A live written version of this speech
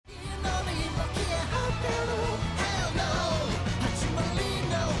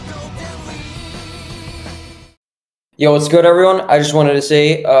Yo, what's good, everyone? I just wanted to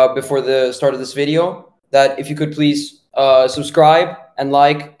say before the start of this video that if you could please subscribe and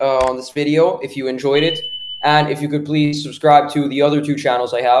like on this video if you enjoyed it, and if you could please subscribe to the other two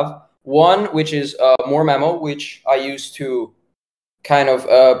channels I have. One, which is More Memo, which I use to kind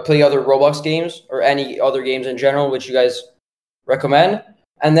of play other Roblox games or any other games in general, which you guys recommend.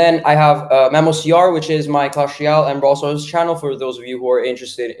 And then I have Memo CR, which is my Clash Royale and Brawl Stars channel for those of you who are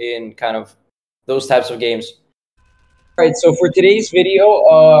interested in kind of those types of games. All right, so for today's video,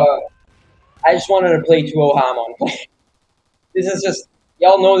 I just wanted to play 2-0 Hamon. This is just,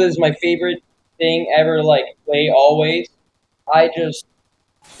 y'all know this is my favorite thing ever, like, play always. I just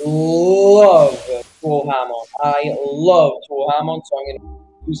love 2-0 Hamon. I love 2-0 Hamon, so I'm going to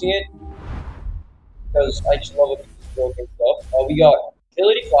be using it because I just love it. Broken stuff. We got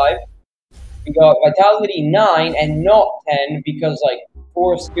Agility 5, we got Vitality 9, and not 10 because, like,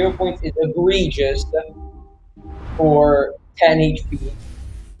 4 skill points is egregious for 10 HP.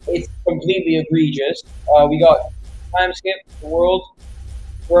 It's completely egregious. We got Time Skip, the World,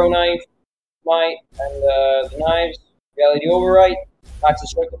 Throw Knife, Might, and the Knives, Reality Overwrite, Max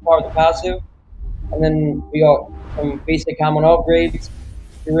Destructive Power, the passive. And then we got some basic Hamon upgrades,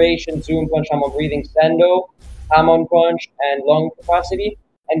 Duration, Zoom Punch, Hamon Breathing, Sendo, Hamon Punch, and Lung Capacity.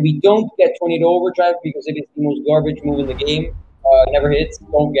 And we don't get Tornado Overdrive because it is the most garbage move in the game. Never hits.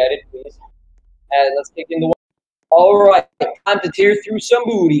 Don't get it, please. And let's kick in the Alright, time to tear through some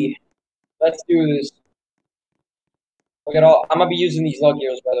booty. Let's do this. Look at all. I'm gonna be using these luck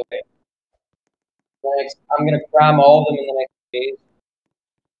heroes, by the way. Next, I'm gonna cram all of them in the next days.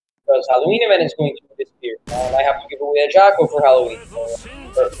 Because Halloween event is going to disappear. And I have to give away a Jacko for Halloween.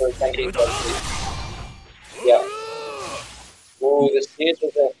 For 10 days. Yeah. Oh, this kid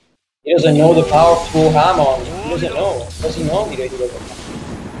doesn't. He doesn't know the power of 2-0 Hamon. He doesn't know. Does he know? He doesn't.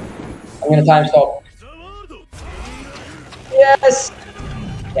 I'm gonna time stop. Yes!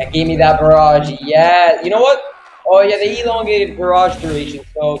 Yeah, gave me that barrage. Yeah, you know what? Oh yeah, they elongated barrage duration,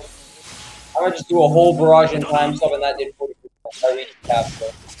 so I'm gonna just do a whole barrage in time stop, and that did 40%. I reached cap,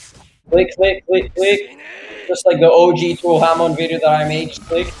 so. Click, click, click, click. Just like the OG 2-0 Hamon video that I made, just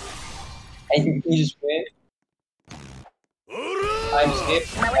click. And you just win. Time skip,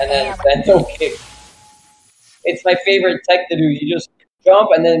 and then Sendo kick. It's my favorite tech to do. You just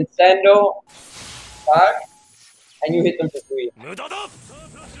jump and then Sendo back. And you hit them for free.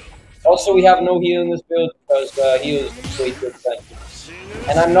 Also, we have no heal in this build because heal is way too expensive.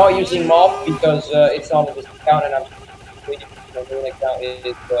 And I'm not using Mop because it's not in this account, and I'm waiting for my main account is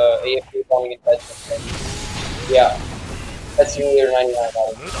AFK falling in investment. Yeah, that's only 99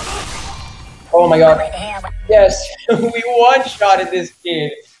 dollars. Oh my god! Yes, we one-shotted this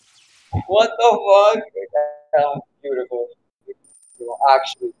kid. What the fuck? Beautiful.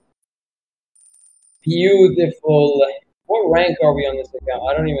 Actually. Beautiful. What rank are we on this account?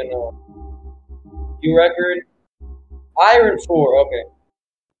 I don't even know. New record? Iron 4, okay.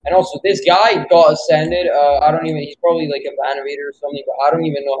 And also, this guy got ascended. I don't even, he's probably like a Vanator or something, but I don't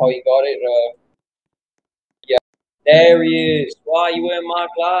even know how he got it. Yeah. There he is. Why you in my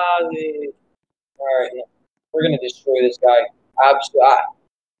closet? Alright, we're gonna destroy this guy. Absolutely.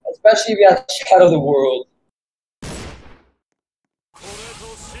 Especially if he has Shadow of the World.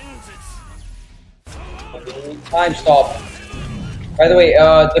 Time stop. By the way,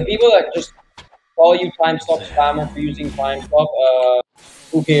 the people that just call you time stop spammer for using time stop,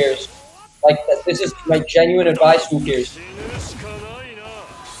 who cares? Like, this is my genuine advice, who cares?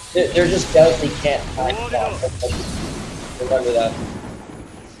 They're just jealous they can't time stop. Remember that.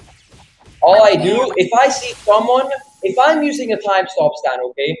 All I do, if I see someone, if I'm using a time stop stand,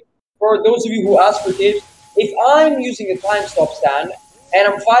 okay? For those of you who ask for tips, if I'm using a time stop stand, and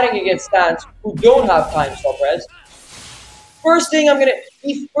I'm fighting against stands who don't have time stop res, first thing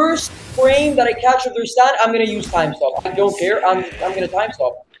the first frame that I catch of their stand, I'm gonna use time stop. I don't care, I'm gonna time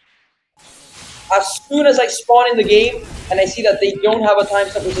stop. As soon as I spawn in the game and I see that they don't have a time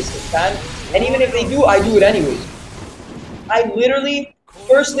stop resistant stand, and even if they do, I do it anyways. I literally,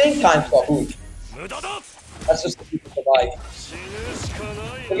 first thing, time stop. Ooh. That's just the people survive.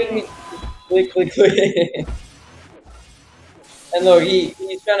 Look at me, click, click, click. And look, he's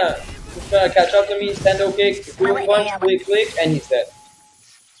trying to catch up to me, Sendo kick, boom punch, click, click, and he's dead.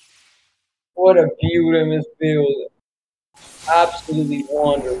 What a beautiful build. Absolutely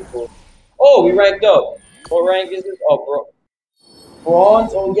wonderful. Oh, we ranked up. What rank is this? Oh,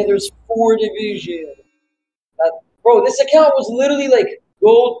 bronze. Oh, yeah, there's 4 divisions. Bro, this account was literally like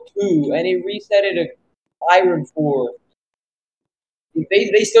gold 2, and he reset it to iron 4.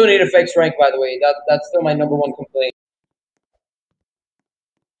 They still need effects rank, by the way. That's still my #1 complaint.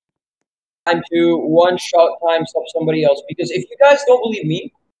 time to one-shot time stop somebody else. Because if you guys don't believe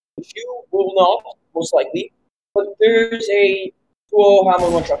me, which you will not, most likely, but there's a 2-0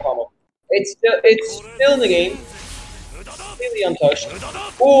 Hamon one-shot combo. It's still in the game, completely untouched.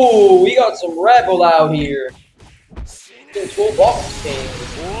 Ooh, we got some rebel out here. Toolbox game.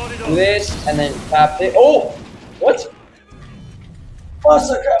 Do this and then tap it. Oh, what?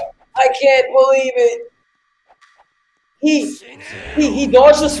 Masaka! I can't believe it. He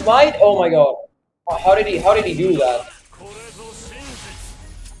dodged the smite. Oh my god! How did he do that?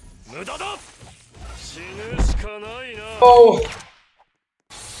 Oh,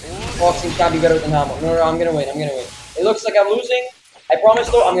 boxing can't be better than Hamon. No, I'm gonna win. I'm gonna win. It looks like I'm losing. I promise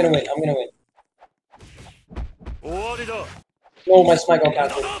though, I'm gonna win. I'm gonna win. No, my smite got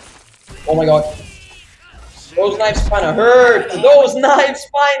cancelled. Oh my god. Those knives kinda hurt. Those knives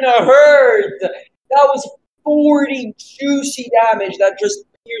kinda hurt. That was 40 juicy damage that just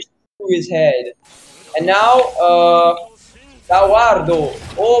pierced through his head. And now, Tawardo.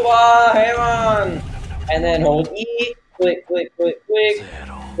 Over Hamon. And then hold E. Click, click, click, click.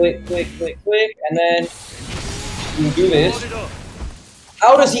 Click, click, click, click. And then you do this.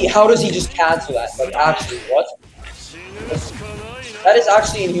 How does he just cancel that? Like actually, what? That is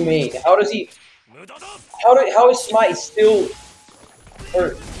actually inhumane. How does he? How is Smite still?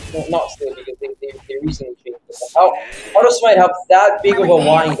 Or no, not still because they recently changed it. How does Smite have that big of a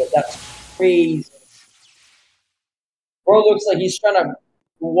wind up? That's crazy. Bro looks like he's trying to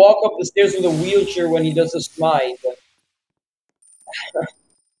walk up the stairs with a wheelchair when he does the Smite.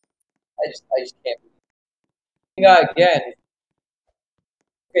 I just can't. Yeah, again.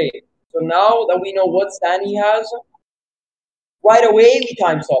 Okay, so now that we know what stand he has, right away we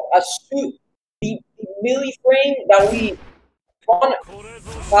time stop. As soon the milliframe that we on,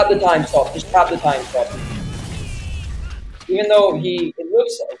 tap the time stop. Just tap the time stop. Even though it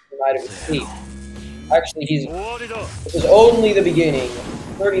looks like he might have escaped. Actually, this is only the beginning.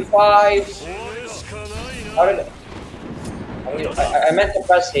 35. How did I meant to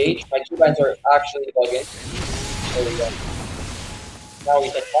press H. My keybands are actually bugging. There we go. Now we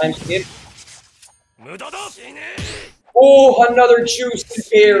can time skip. Oh, another juice to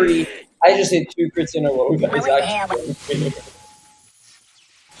carry. I just hit 2 crits in a row. That is actually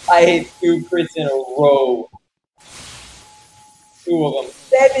I hit 2 crits in a row. 2 of them.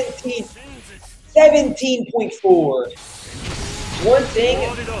 17.4. One thing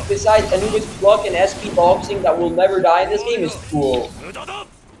besides Anubis Pluck and SP Boxing that will never die in this game is TWOH.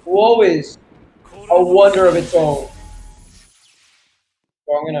 TWOH is a wonder of its own.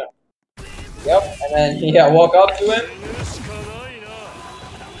 So I'm gonna, yep, and then yeah, walk up to him.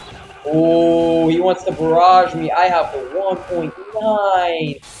 Oh, he wants to barrage me. I have the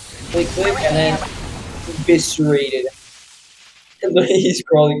 1.9. Click, click, and then eviscerated. And then he's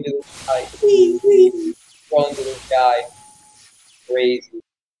crawling to this guy. Crawling to this guy. Crazy.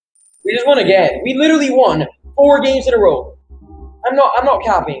 We just won again. We literally won 4 games in a row. I'm not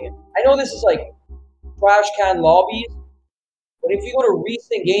capping. I know this is like trash can lobbies, but if you go to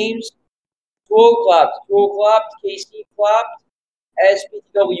recent games, TWOH clapped, KC clapped,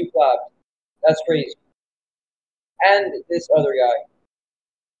 SPTW clapped. That's crazy. And this other guy.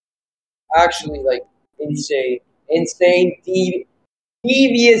 Actually, like, insane,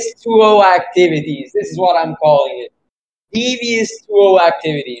 devious TWOH activities. This is what I'm calling it. Devious TWOH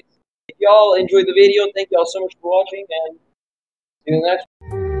activities. If y'all enjoyed the video, thank y'all so much for watching, and see you in the next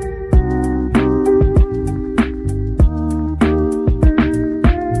one.